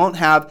 then you won't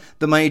have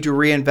the money to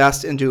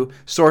reinvest into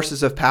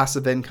sources of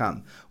passive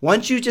income.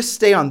 Once you just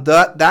stay on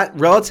that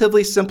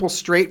relatively simple,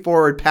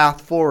 straightforward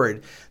path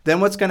forward, then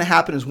what's going to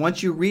happen is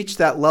once you reach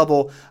that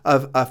level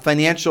of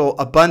financial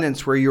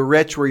abundance where you're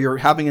rich, where you're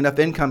having enough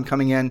income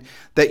coming in,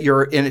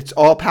 and it's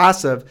all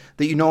passive,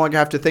 that you no longer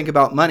have to think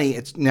about money.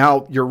 It's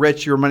now you're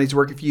rich, your money's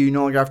working for you, you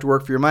no longer have to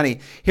work for your money.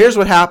 Here's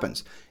what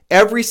happens.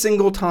 Every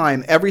single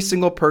time, every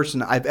single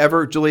person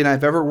Julie and I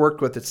have ever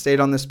worked with that stayed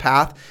on this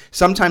path,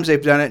 sometimes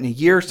they've done it in a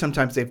year,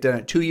 sometimes they've done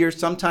it 2 years,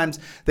 sometimes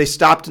they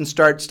stopped and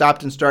start,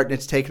 and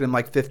it's taken them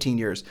like 15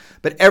 years.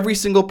 But every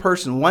single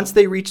person, once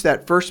they reach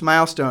that first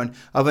milestone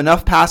of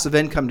enough passive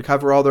income to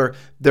cover all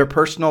their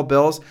personal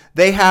bills,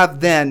 they have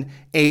then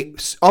a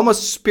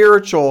almost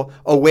spiritual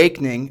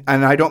awakening,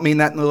 and I don't mean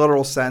that in the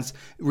literal sense,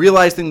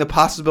 realizing the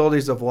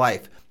possibilities of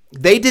life.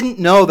 They didn't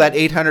know that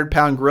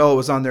 800-pound gorilla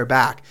was on their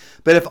back.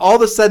 But if all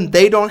of a sudden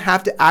they don't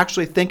have to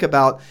actually think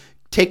about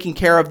taking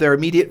care of their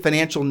immediate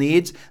financial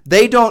needs,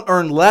 they don't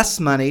earn less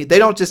money. They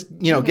don't just,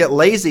 get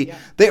lazy. Yeah.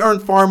 They earn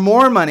far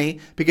more money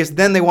because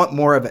then they want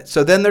more of it.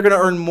 So then they're going to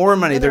earn more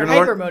money. They're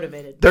hyper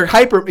motivated.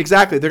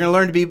 Exactly. They're going to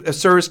learn to be a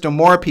service to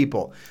more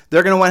people.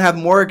 They're going to want to have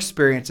more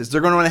experiences.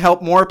 They're going to want to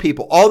help more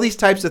people. All these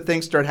types of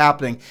things start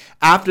happening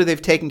after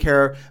they've taken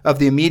care of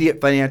the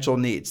immediate financial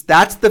needs.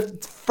 That's the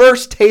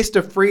first taste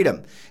of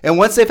freedom. And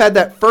once they've had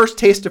that first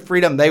taste of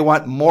freedom, they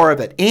want more of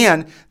it.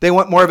 And they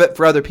want more of it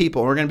for other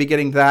people. We're going to be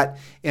getting that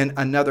in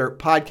another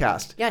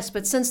podcast. Yes,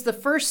 but since the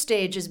first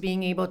stage is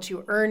being able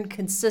to earn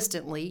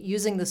consistently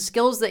using the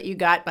skills that you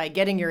got by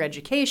getting your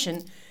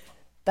education,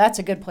 that's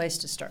a good place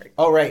to start.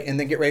 Oh, right. And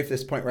then get ready for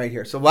this point right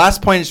here. So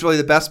last point is really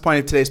the best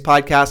point of today's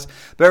podcast.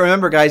 But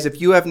remember, guys,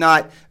 if you have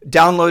not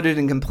downloaded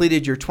and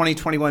completed your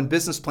 2021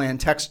 business plan,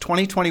 text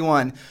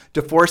 2021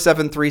 to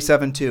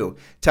 47372.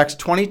 Text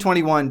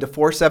 2021 to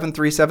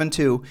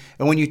 47372.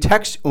 And when you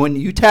text,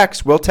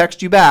 we'll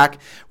text you back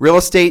the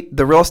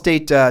real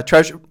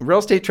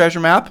estate treasure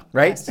map,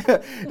 right?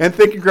 Yes. And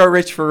Think and Grow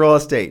Rich for Real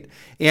Estate.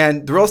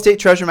 And the Real Estate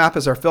Treasure Map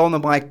is our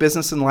fill-in-the-blank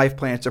business and life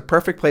plan. It's a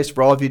perfect place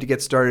for all of you to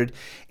get started.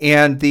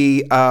 And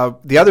the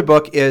other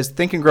book is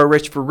Think and Grow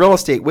Rich for Real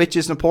Estate, which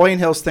is Napoleon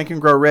Hill's Think and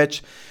Grow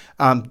Rich,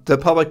 the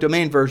public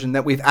domain version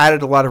that we've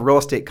added a lot of real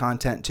estate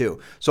content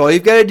to. So all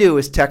you've got to do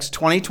is text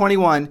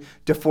 2021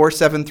 to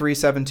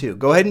 47372.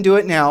 Go ahead and do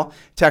it now.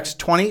 Text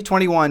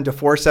 2021 to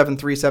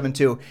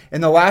 47372.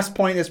 And the last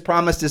point, as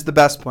promised, is the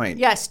best point.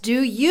 Yes.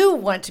 Do you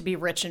want to be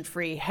rich and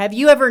free? Have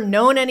you ever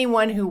known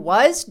anyone who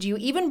was? Do you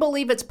even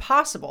believe it's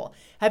possible?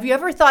 Have you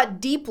ever thought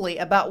deeply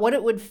about what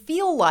it would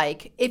feel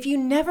like if you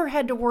never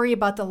had to worry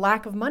about the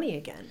lack of money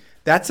again?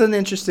 That's an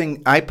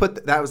interesting,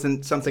 that was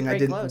in something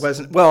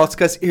well, it's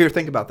because, here,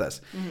 think about this.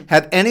 Mm-hmm.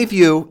 Have any of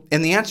you,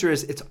 and the answer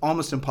is it's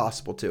almost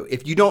impossible to.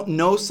 If you don't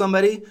know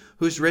somebody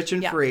who's rich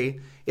and free,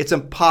 it's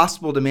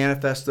impossible to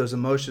manifest those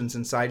emotions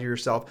inside of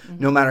yourself,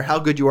 no matter how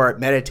good you are at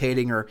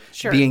meditating or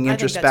being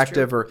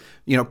introspective or,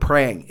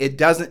 praying. It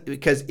doesn't,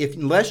 because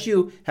unless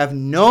you have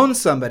known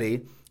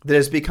somebody that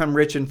has become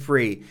rich and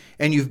free,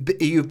 and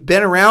you've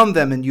been around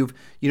them, and you've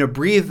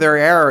breathed their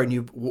air, and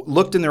you've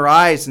looked in their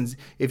eyes, and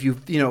if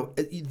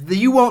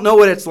you won't know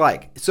what it's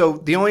like. So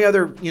the only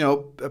other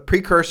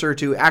precursor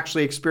to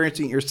actually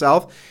experiencing it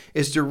yourself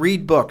is to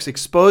read books,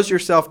 expose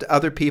yourself to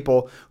other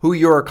people who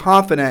you are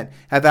confident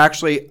have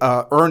actually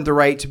earned the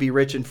right to be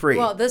rich and free.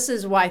 Well, this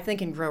is why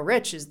Think and Grow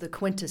Rich is the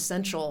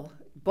quintessential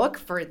book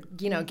for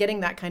getting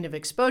that kind of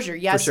exposure.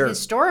 Yes, sure.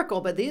 Historical,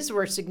 but these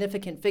were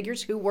significant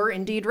figures who were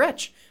indeed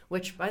rich,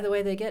 which, by the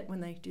way, they get when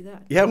they do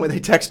that. Yeah, when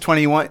they text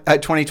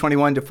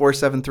 2021 to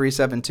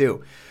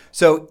 47372.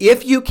 So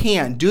if you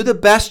can, do the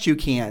best you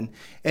can,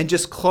 and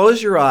just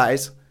close your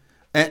eyes.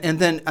 And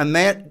then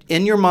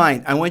in your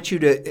mind, I want you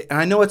to, and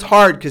I know it's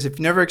hard because if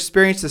you've never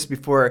experienced this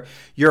before,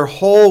 your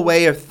whole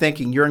way of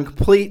thinking, your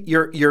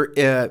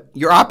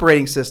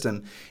operating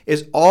system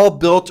is all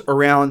built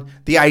around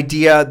the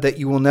idea that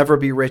you will never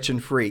be rich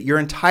and free. Your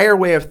entire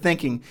way of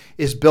thinking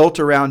is built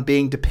around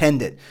being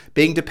dependent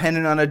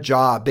on a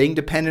job, being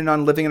dependent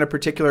on living in a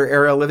particular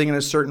area, living in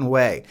a certain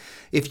way.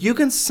 If you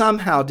can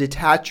somehow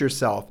detach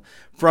yourself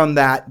from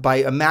that by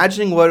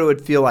imagining what it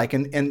would feel like,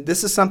 and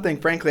this is something,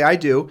 frankly, I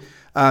do,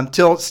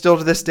 still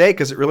to this day,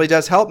 because it really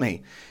does help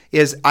me,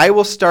 is I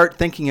will start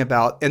thinking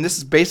about, and this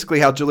is basically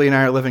how Julie and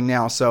I are living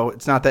now, so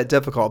it's not that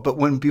difficult, but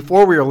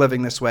before we were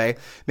living this way,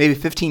 maybe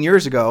 15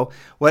 years ago,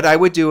 what I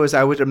would do is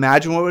I would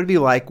imagine what it would be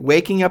like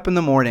waking up in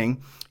the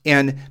morning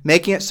and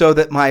making it so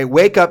that my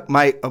wake up,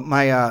 my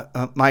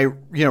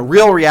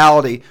real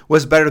reality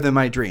was better than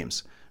my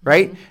dreams,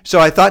 right? Mm-hmm.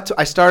 So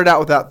I started out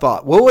with that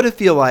thought. What would it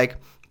feel like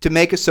to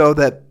make it so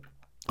that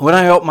when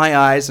I opened my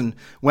eyes and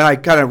when I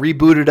kind of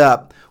rebooted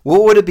up,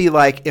 what would it be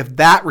like if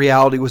that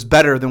reality was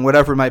better than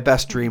whatever my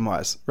best dream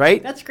was,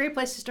 right? That's a great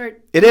place to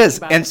start. It is.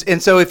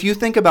 And so if you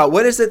think about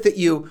what is it that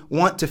you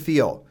want to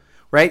feel,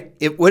 right?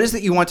 What is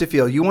it you want to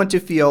feel? You want to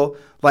feel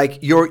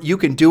like you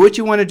can do what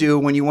you want to do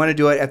when you want to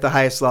do it at the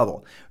highest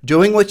level.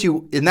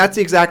 And that's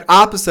the exact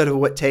opposite of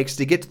what it takes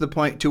to get to the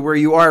point to where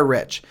you are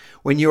rich.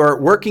 When you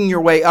are working your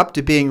way up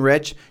to being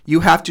rich, you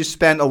have to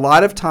spend a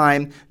lot of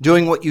time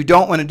doing what you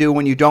don't want to do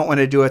when you don't want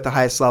to do it at the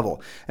highest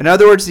level. In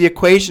other words, the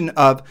equation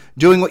of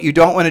doing what you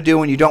don't want to do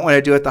when you don't want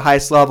to do it at the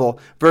highest level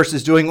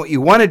versus doing what you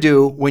want to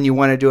do when you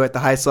want to do it at the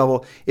highest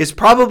level is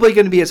probably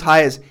going to be as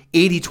high as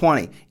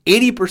 80-20.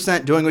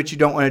 80% doing what you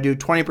don't want to do,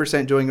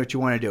 20% doing what you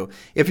want to do.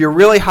 If you're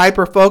really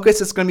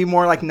hyper-focused, it's going to be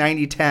more like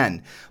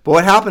 90-10. But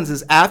what happens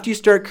is after you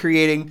start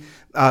creating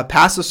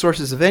passive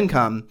sources of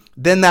income,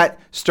 then that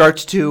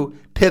starts to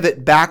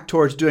pivot back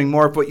towards doing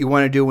more of what you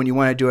want to do when you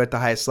want to do it at the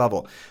highest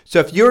level. So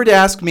if you were to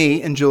ask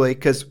me and Julie,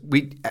 because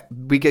we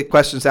get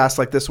questions asked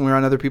like this when we're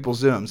on other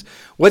people's Zooms,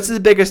 what's the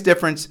biggest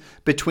difference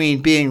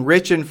between being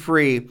rich and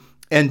free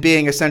and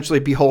being essentially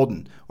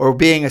beholden, or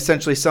being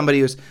essentially somebody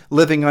who's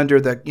living under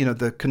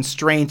the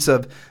constraints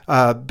of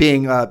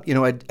being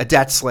a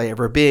debt slave,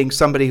 or being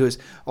somebody who's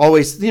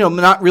always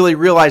not really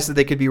realized that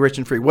they could be rich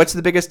and free? What's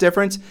the biggest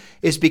difference?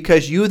 Is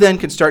because you then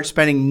can start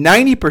spending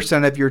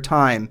 90% of your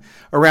time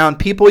around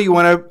people you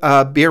want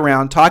to be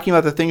around, talking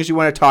about the things you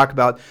want to talk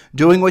about,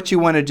 doing what you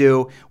want to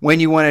do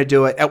when you want to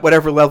do it at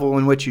whatever level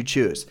in which you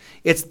choose.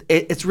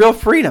 It's real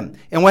freedom.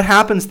 And what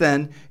happens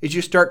then is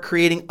you start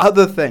creating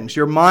other things.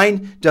 Your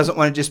mind doesn't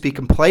want to just be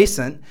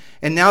complacent.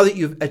 And now that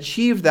you've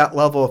achieved that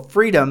level of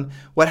freedom,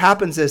 what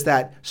happens is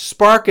that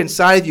spark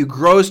inside of you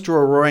grows to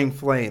a roaring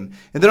flame.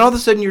 And then all of a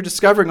sudden you're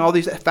discovering all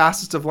these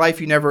facets of life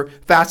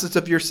facets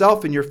of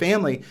yourself and your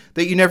family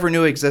that you never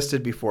knew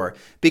existed before.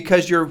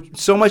 Because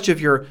so much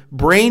of your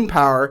brain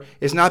power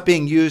is not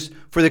being used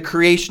for the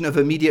creation of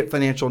immediate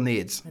financial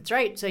needs. That's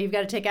right. So you've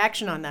got to take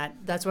action on that.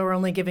 That's why we're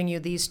only giving you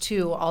these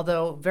two,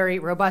 although very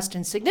robust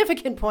and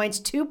significant points,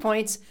 2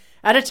 points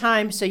at a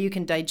time, so you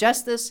can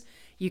digest this.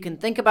 You can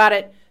think about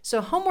it. So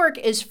homework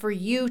is for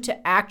you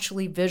to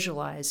actually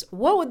visualize.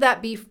 What would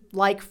that be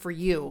like for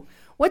you?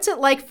 What's it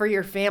like for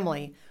your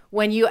family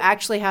when you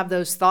actually have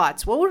those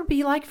thoughts? What would it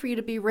be like for you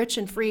to be rich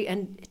and free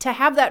and to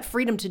have that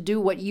freedom to do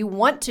what you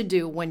want to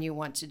do when you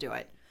want to do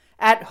it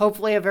at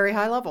hopefully a very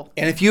high level?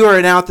 And if you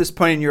are now at this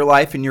point in your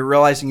life and you're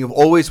realizing you've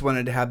always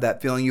wanted to have that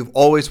feeling, you've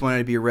always wanted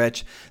to be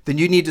rich, then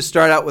you need to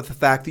start out with the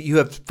fact that you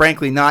have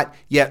frankly not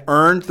yet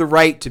earned the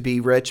right to be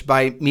rich,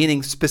 by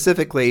meaning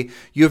specifically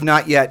you have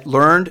not yet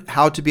learned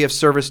how to be of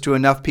service to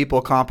enough people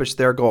accomplish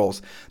their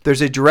goals.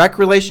 There's a direct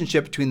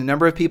relationship between the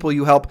number of people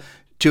you help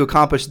to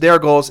accomplish their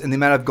goals and the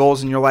amount of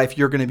goals in your life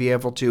you're going to be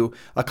able to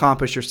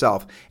accomplish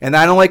yourself. And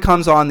that only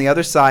comes on the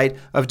other side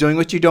of doing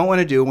what you don't want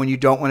to do when you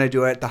don't want to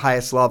do it at the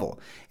highest level.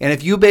 And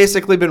if you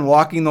basically been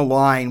walking the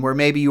line where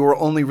maybe you were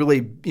only really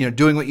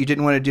doing what you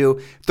didn't want to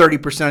do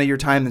 30% of your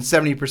time, and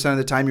 70% of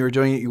the time you were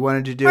doing what you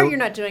wanted to do. Or you're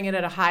not doing it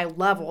at a high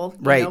level,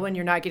 right? When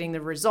you're not getting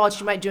the results.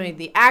 You might be doing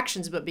the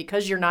actions, but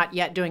because you're not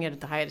yet doing it at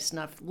the highest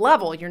enough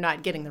level, you're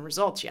not getting the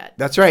results yet.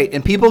 That's right.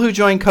 And people who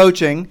join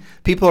coaching,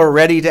 people are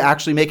ready to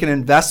actually make an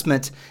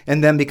investment talent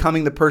and them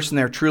becoming the person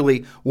they're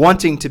truly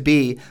wanting to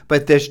be,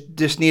 but they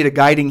just need a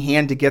guiding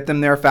hand to get them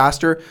there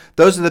faster.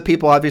 Those are the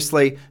people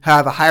obviously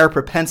have a higher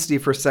propensity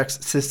for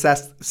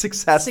success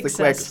the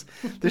quickest.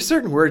 There's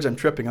certain words I'm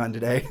tripping on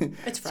today.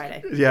 It's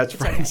Friday. Yeah, it's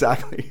Friday. Okay.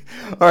 Exactly.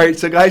 All right.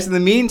 So guys, in the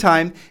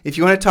meantime, if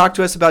you want to talk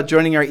to us about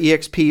joining our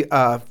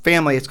EXP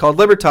family, it's called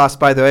Libertas,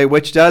 by the way,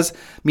 which does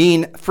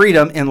mean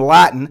freedom in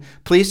Latin.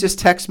 Please just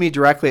text me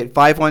directly at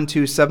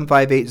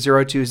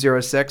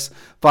 512-758-0206,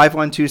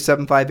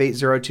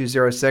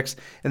 512-758-0206.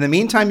 In the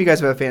meantime, you guys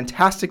have a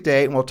fantastic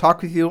day, and we'll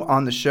talk with you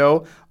on the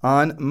show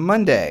on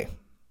Monday.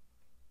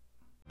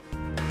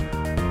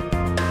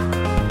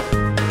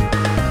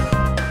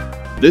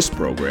 This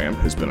program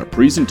has been a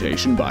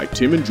presentation by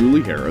Tim and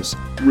Julie Harris,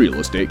 Real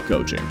Estate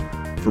Coaching.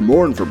 For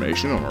more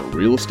information on our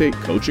real estate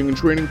coaching and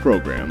training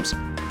programs,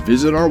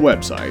 visit our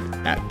website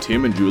at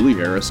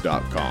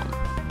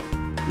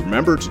timandjulieharris.com.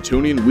 Remember to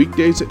tune in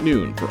weekdays at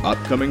noon for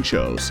upcoming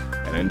shows,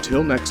 and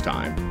until next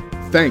time,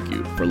 thank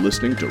you for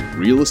listening to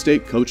Real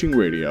Estate Coaching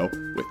Radio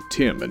with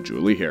Tim and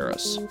Julie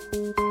Harris.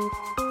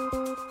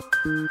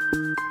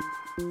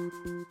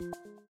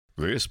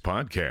 This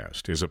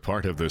podcast is a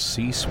part of the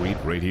C-Suite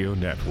Radio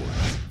Network.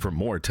 For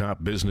more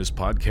top business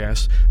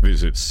podcasts,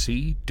 visit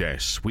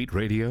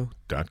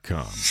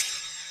c-suiteradio.com.